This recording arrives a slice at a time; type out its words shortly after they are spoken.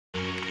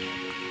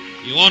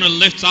You want to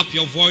lift up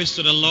your voice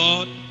to the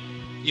Lord.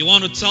 You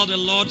want to tell the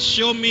Lord,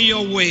 show me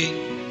your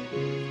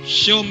way.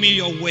 Show me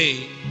your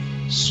way.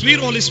 Sweet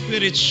Holy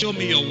Spirit, show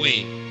me your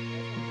way.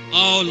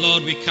 Oh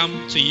Lord, we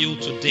come to you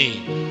today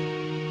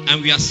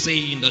and we are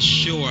saying that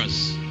show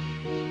us.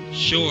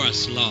 Show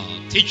us,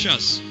 Lord. Teach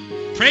us.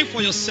 Pray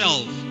for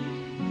yourself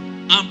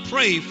and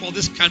pray for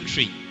this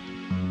country.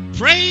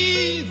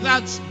 Pray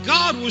that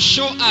God will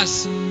show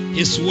us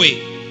His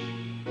way.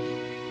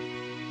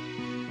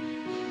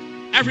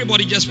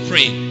 Everybody just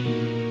pray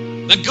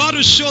that God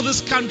will show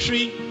this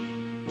country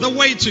the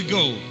way to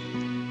go.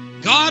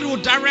 God will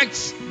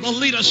direct the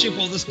leadership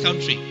of this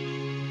country.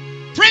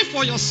 Pray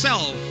for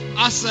yourself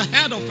as a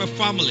head of a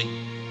family,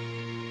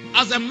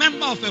 as a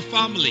member of a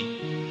family.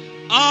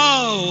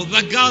 Oh,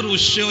 that God will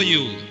show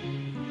you,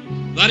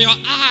 that your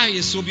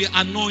eyes will be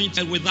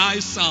anointed with eye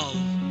salve,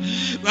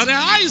 that the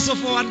eyes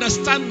of our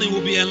understanding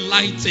will be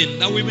enlightened,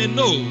 that we may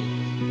know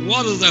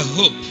what is the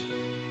hope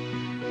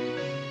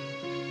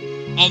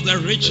of the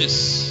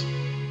riches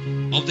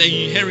of the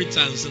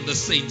inheritance in the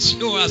saints.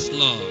 Show us,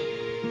 Lord.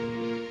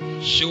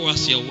 Show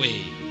us your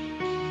way.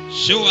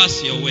 Show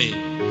us your way.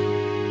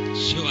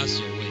 Show us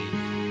your way.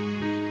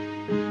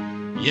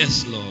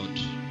 Yes, Lord.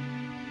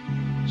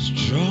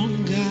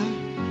 Stronger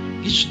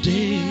each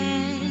day.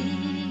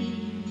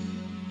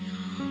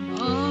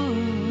 Oh,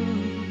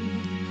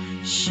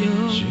 show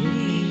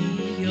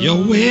me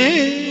your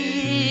way.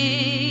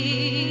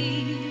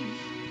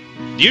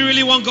 Do you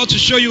really want God to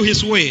show you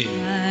His way?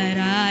 That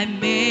I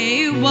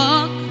may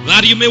walk.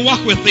 That you may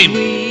walk with Him.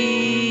 With you.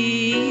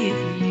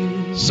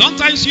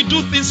 Sometimes you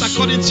do things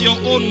according to your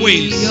own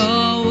ways.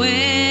 Your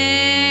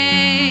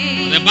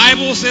way. The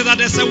Bible says that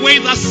there's a way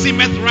that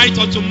seemeth right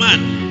unto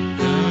man,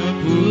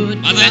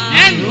 but the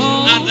end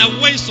are the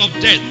ways of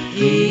death.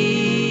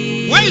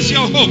 Where is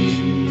your hope?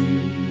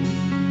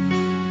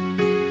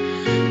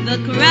 The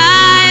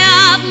cry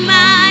of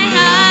my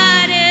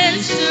heart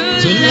is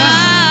to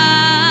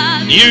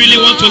love. Do you really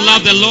want to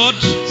love the Lord?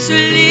 To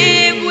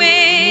live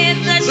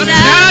with the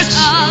touch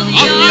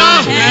of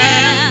your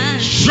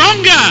hand.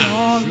 Stronger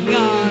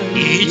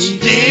each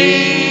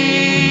day.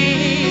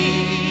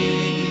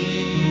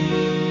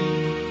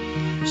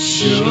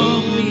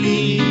 Show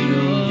me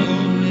your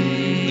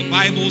way. The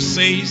Bible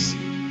says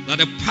that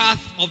the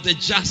path of the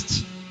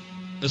just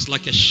is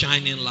like a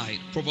shining light.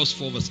 Proverbs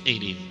 4 verse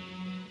 18.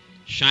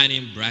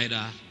 Shining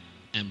brighter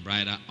and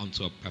brighter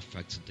unto a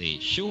perfect day.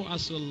 Show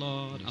us, O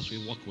Lord, as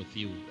we walk with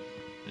you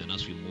and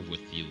as we move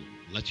with you.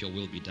 Let your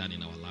will be done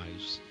in our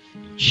lives.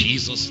 In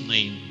Jesus'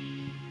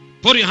 name.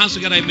 Put your hands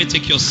together and may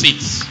take your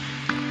seats.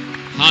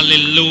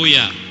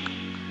 Hallelujah.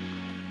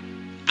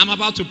 I'm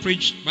about to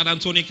preach, but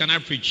Anthony, can I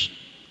preach?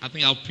 I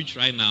think I'll preach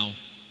right now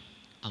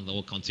and then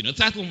we'll continue. The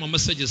title of my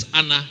message is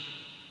Honor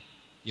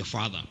Your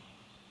Father.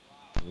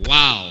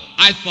 Wow.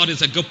 I thought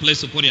it's a good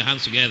place to put your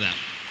hands together.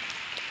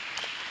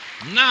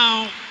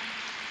 Now,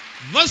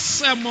 this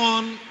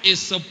sermon is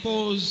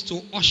supposed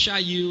to usher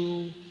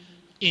you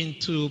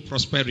into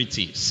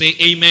prosperity. Say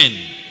amen.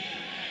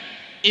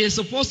 It is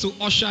supposed to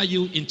usher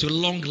you into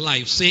long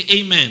life. Say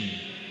amen.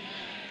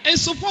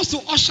 It's supposed to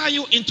usher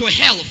you into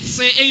health.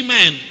 Say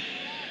amen.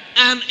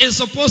 And it's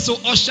supposed to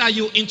usher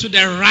you into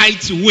the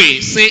right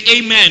way. Say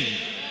amen.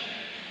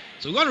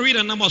 So we're going to read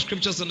a number of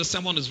scriptures, and the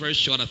sermon is very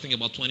short. I think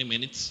about 20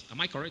 minutes.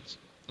 Am I correct?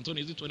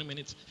 Antonio, is it 20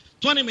 minutes?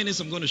 20 minutes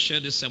I'm going to share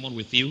this sermon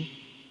with you.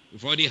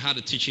 We've already had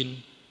a teaching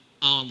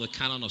on the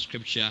canon of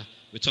scripture.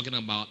 We're talking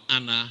about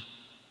honor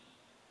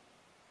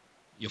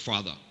your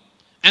father.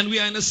 And we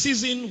are in a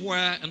season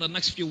where in the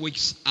next few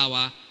weeks,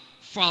 our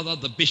father,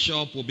 the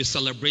bishop, will be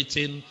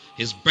celebrating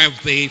his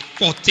birthday.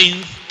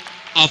 14th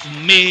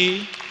of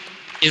May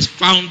is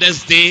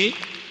Founders Day.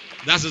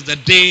 That is the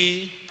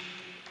day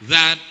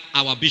that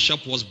our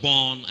bishop was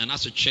born. And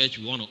as a church,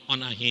 we want to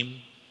honor him.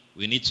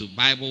 We need to,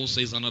 Bible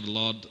says, honor the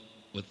Lord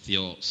with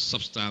your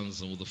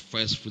substance and with the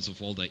first fruits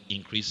of all the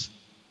increase.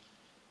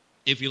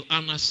 If you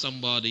honor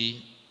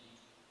somebody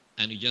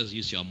and you just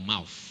use your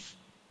mouth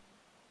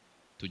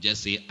to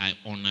just say, I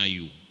honor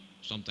you,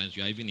 sometimes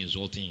you are even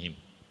insulting him.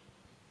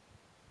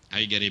 Are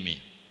you getting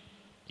me?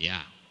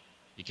 Yeah.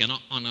 You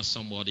cannot honor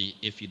somebody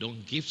if you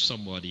don't give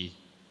somebody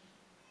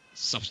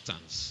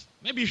substance.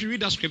 Maybe if you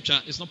read that scripture,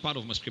 it's not part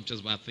of my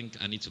scriptures, but I think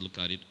I need to look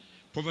at it.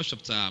 Proverbs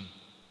chapter,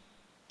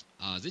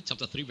 is it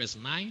chapter 3 verse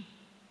 9?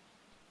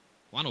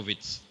 One of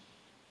it.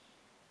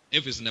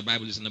 If it's in the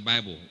Bible, it's in the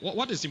Bible.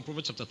 What is in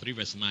Proverbs chapter 3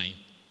 verse 9?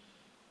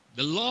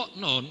 The Lord,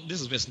 no, this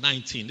is verse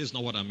 19. This is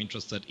not what I'm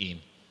interested in.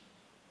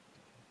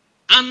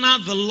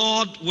 Honor the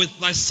Lord with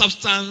thy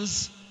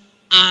substance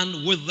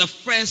and with the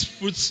first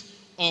fruits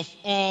of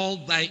all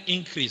thy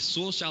increase.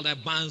 So shall thy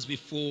barns be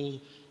full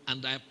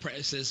and thy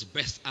presses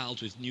burst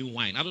out with new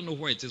wine. I don't know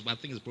where it is, but I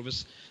think it's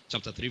Proverbs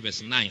chapter 3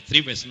 verse 9.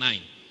 3 verse 9.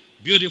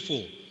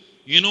 Beautiful.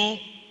 You know,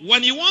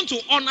 when you want to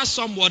honor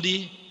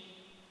somebody,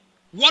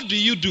 what do?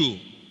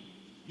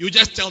 You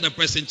just tell the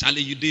person,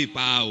 Charlie, you did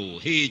pow.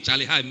 Hey,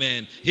 Charlie, hi,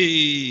 man.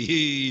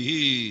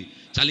 Hey.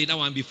 Charlie, that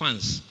one be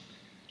fans.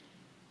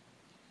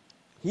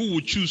 Who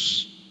would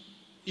choose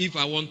if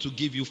I want to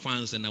give you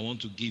fans and I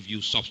want to give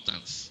you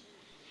substance,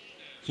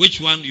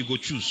 which one you go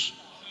choose?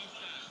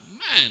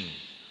 Man,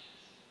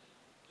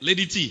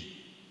 Lady T,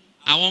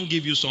 I won't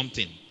give you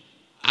something.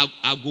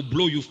 I'll go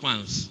blow you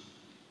fans.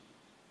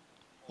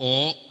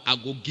 Or I'll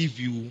go give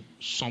you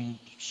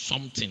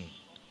something.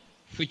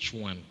 Which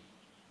one?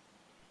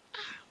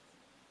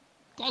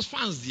 Because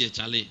fans, dear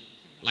Charlie,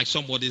 like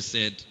somebody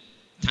said,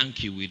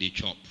 thank you with a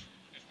chop.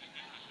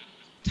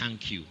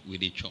 Thank you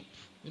with a chop.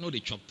 You know the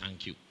chop,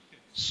 thank you.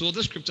 So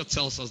the scripture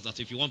tells us that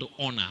if you want to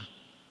honor,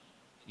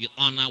 you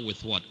honor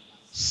with what?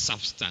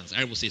 Substance.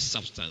 I will say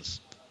substance.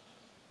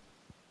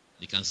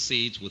 You can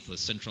say it with a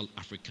Central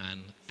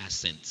African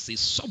accent. Say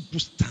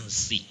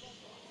substancy.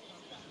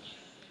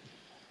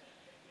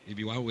 If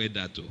you want to wear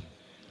that too.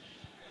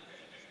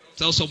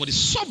 Tell somebody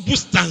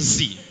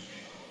substancy.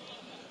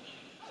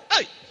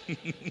 Hey.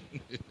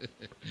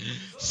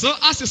 So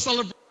as you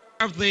celebrate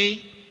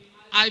birthday,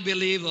 I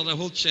believe that the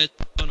whole church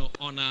is going to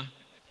honor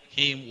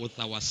him with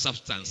our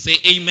substance. Say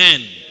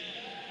amen.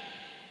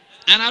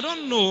 And I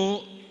don't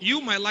know,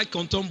 you might like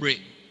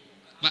contemporary,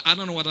 but I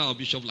don't know whether our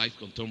bishop likes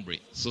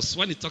contemporary. So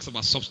when he talks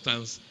about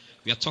substance,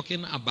 we are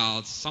talking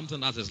about something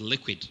that is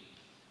liquid.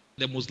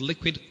 The most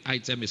liquid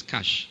item is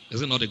cash.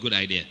 Is it not a good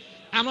idea?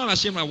 I'm not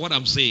ashamed of what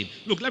I'm saying.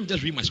 Look, let me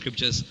just read my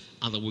scriptures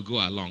and then we'll go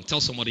along.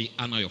 Tell somebody,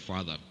 honor your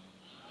father.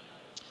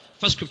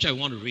 First scripture I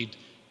want to read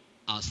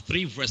are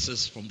 3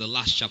 verses from the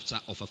last chapter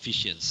of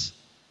Ephesians.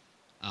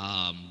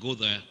 Go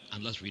there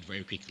and let's read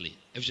very quickly.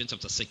 Ephesians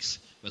chapter 6,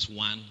 verse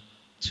 1,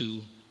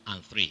 2,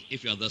 and 3.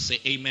 If you are there, say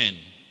amen.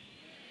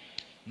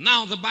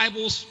 Now the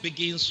Bible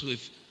begins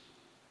with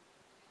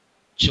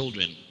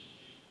children.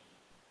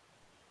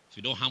 If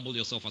you don't humble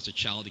yourself as a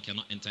child, you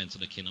cannot enter into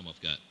the kingdom of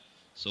God.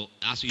 So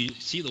as you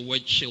see the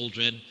word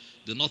children,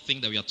 do not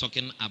think that we are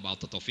talking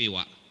about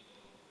Totofewa.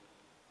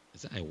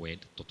 Is that a word?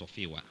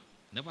 Totofewa.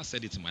 Never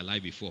said it in my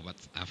life before, but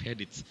I've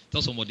heard it.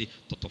 Tell somebody,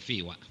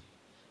 Totofewa.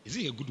 Is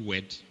it a good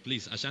word?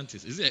 Please,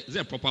 Ashantis. Is it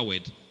a proper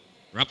word?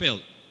 Rappel,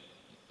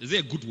 is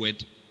it a good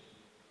word?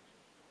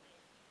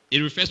 It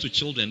refers to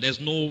children.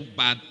 There's no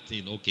bad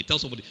thing. Okay, tell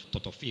somebody,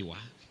 Totofewa.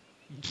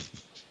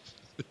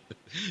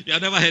 You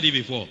have never heard it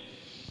before.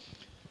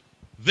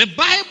 The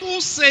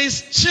Bible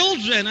says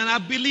children, and I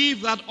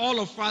believe that all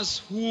of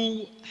us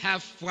who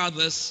have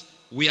fathers,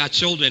 we are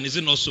children. Is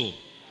it not so?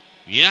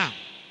 Yeah.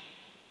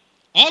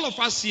 All of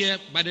us here,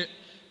 by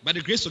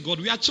the grace of God,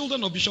 we are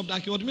children of Bishop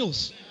Dakiod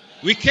Mills.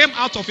 We came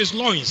out of his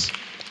loins.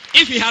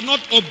 If he had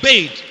not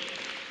obeyed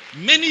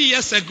many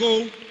years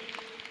ago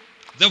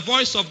the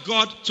voice of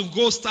God to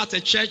go start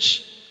a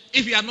church,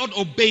 if he had not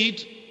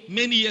obeyed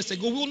many years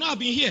ago, we would not have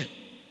been here.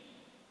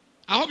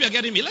 I hope you're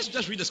getting me. Let's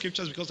just read the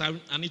scriptures because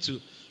I need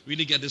to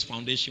really get this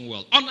foundation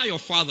well. Honor your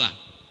father.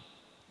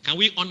 Can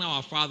we honor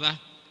our father?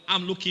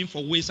 I'm looking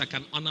for ways I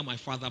can honor my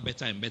father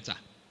better and better.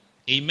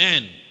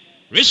 Amen.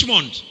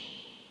 Richmond,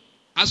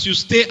 as you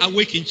stay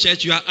awake in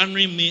church, you are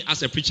honoring me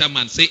as a preacher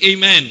man. Say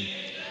amen.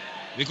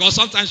 Because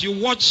sometimes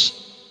you watch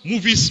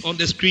movies on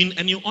the screen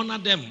and you honor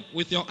them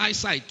with your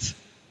eyesight.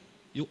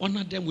 You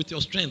honor them with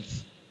your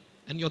strength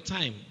and your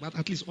time. But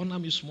at least honor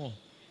me small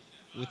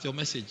with your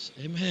message.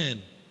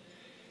 Amen.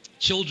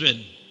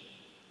 Children,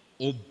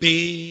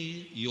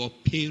 obey your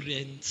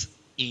parents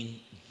in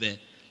the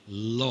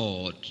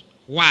Lord.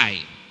 Why?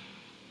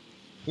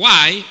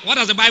 Why? What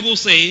does the Bible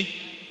say?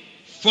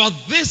 For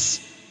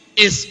this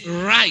is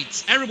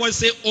right. Everybody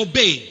say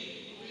obey.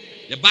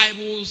 The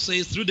Bible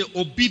says through the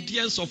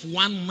obedience of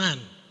one man,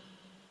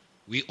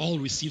 we all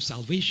receive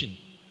salvation.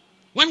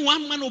 When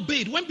one man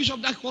obeyed, when Bishop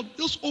Dakiod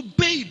just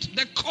obeyed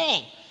the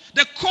call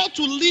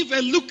to live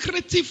a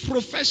lucrative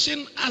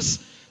profession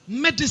as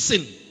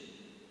medicine,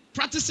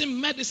 practicing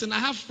medicine. I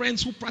have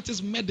friends who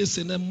practice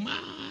medicine, and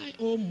my,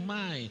 oh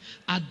my,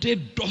 are they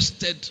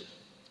dusted?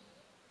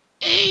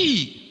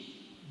 Hey,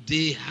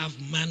 they have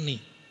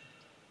money.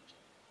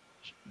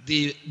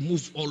 They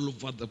move all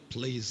over the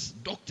place.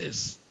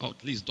 Doctors, or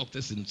at least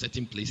doctors in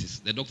certain places.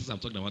 The doctors I'm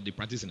talking about, they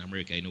practice in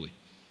America anyway.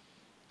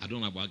 I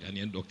don't know about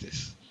Ghanaian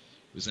doctors.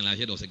 Recently I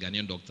heard there was a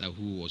Ghanaian doctor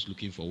who was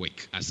looking for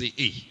work. I say,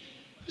 hey,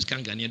 which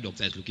kind of Ghanaian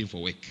doctor is looking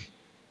for work?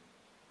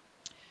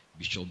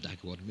 Bishop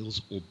Dakiod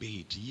Mills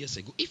obeyed years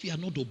ago. If he had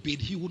not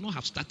obeyed, he would not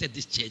have started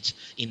this church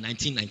in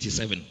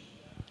 1997.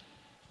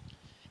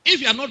 If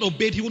he had not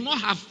obeyed, he would not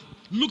have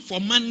looked for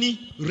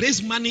money,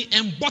 raised money,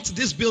 and bought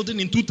this building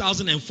in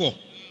 2004.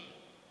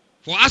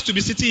 For us to be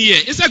sitting here.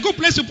 It's a good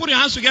place to put your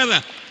hands together.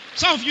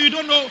 Some of you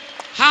don't know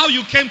how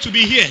you came to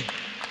be here.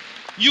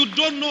 You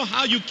don't know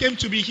how you came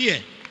to be here.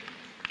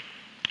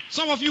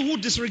 Some of you who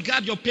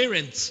disregard your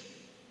parents,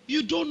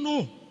 you don't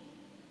know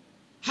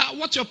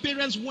what your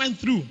parents went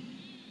through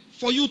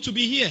for you to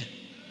be here.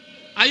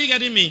 Are you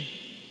getting me?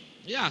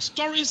 Yeah,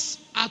 stories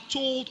are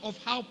told of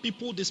how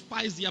people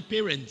despise their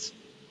parents,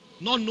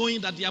 not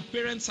knowing that their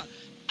parents are.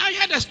 I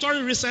heard a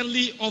story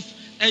recently of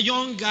a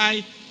young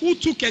guy who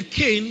took a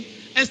cane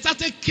and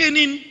started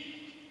caning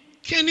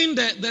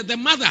the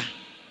mother.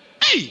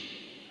 Hey,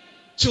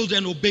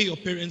 children, obey your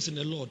parents in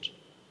the Lord,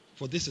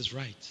 for this is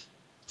right.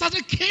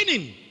 Started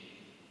caning.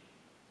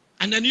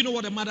 And then you know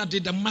what the mother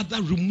did? The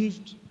mother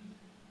removed.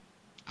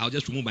 I'll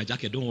just remove my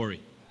jacket, don't worry.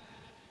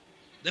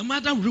 The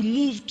mother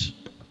removed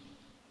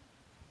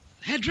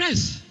her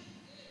dress,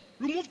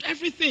 removed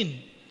everything,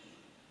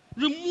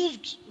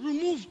 removed,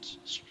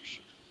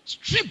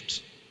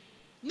 stripped,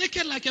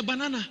 naked like a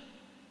banana,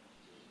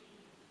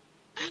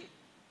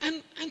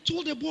 and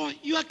told the boy,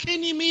 "You are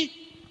caning me.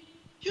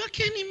 You are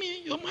caning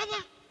me, your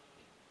mother.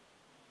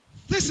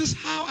 This is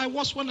how I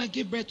was when I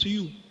gave birth to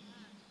you."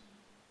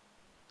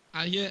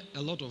 I hear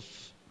a lot of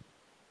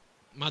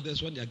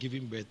mothers when they are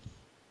giving birth,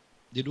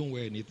 they don't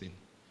wear anything.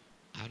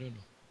 I don't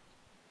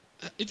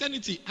know.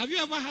 Eternity, have you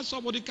ever had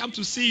somebody come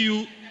to see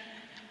you?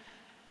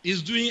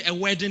 He's doing a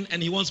wedding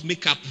and he wants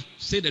makeup.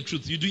 Say the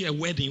truth. You're doing a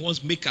wedding, he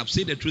wants makeup.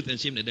 Say the truth and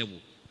shame the devil.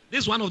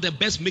 This is one of the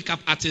best makeup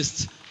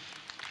artists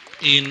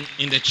in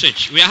the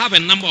church. We have a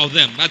number of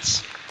them, but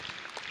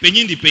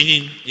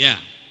penyin, yeah.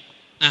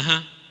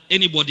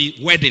 Anybody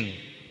wedding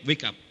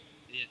makeup?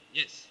 Yeah.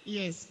 Yes.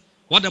 Yes.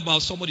 What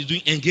about somebody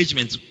doing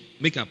engagement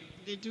makeup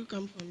They do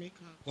come for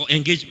makeup. or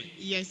engagement?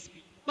 Yes.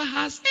 But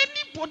has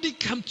anybody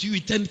come to you,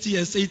 Eternity,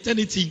 and say,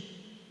 "Eternity,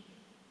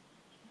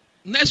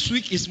 next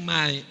week is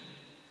my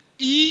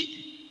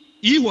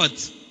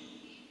what?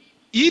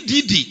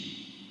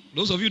 EDD."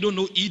 Those of you who don't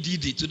know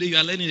EDD, today you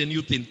are learning a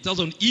new thing. Tell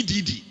them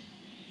EDD.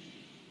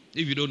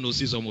 If you don't know,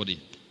 see somebody.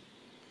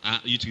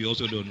 You two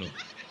also don't know.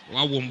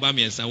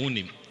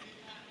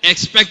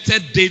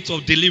 Expected date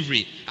of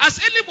delivery. Has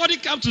anybody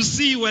come to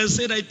see you and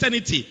say that,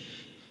 "Eternity,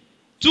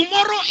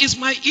 tomorrow is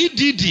my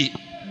EDD.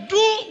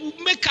 Do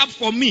makeup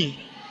for me"?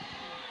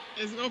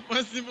 It's not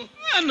possible.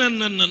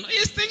 No.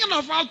 He's thinking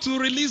of how to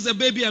release the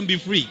baby and be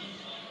free.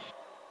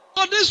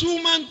 So this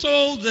woman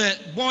told the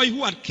boy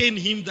who had caned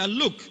him that,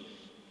 "Look,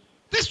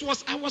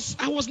 I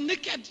was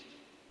naked.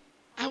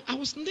 I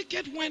was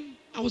naked when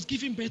I was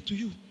giving birth to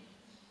you."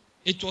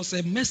 It was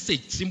a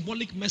message,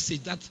 symbolic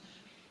message, that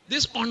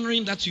this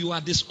honoring that you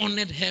are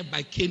dishonored her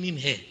by caning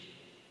her.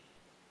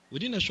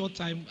 Within a short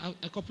time,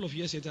 a couple of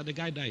years later, the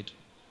guy died.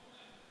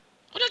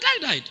 The guy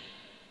died.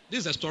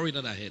 This is a story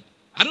that I heard.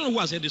 I don't know who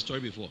has heard this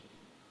story before.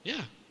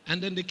 Yeah.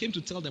 And then they came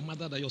to tell the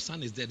mother that your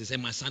son is dead. They said,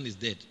 "My son is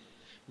dead.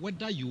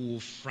 Whether you will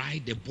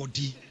fry the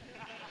body,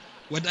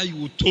 whether you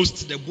will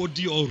toast the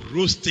body or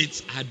roast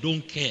it, I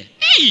don't care."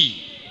 Hey!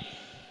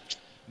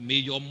 May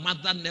your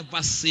mother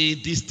never say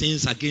these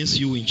things against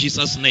you in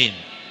Jesus' name.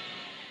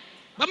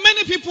 But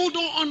many people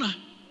don't honor.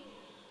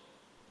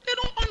 They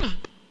don't honor.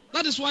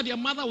 That is why their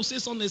mother will say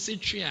something, they say,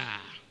 "Tria.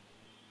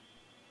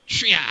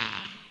 Tria."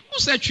 Who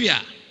said tria?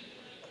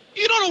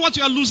 You don't know what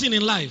you are losing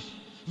in life.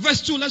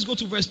 Verse 2, let's go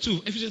to verse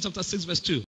 2. Ephesians chapter 6, verse 2.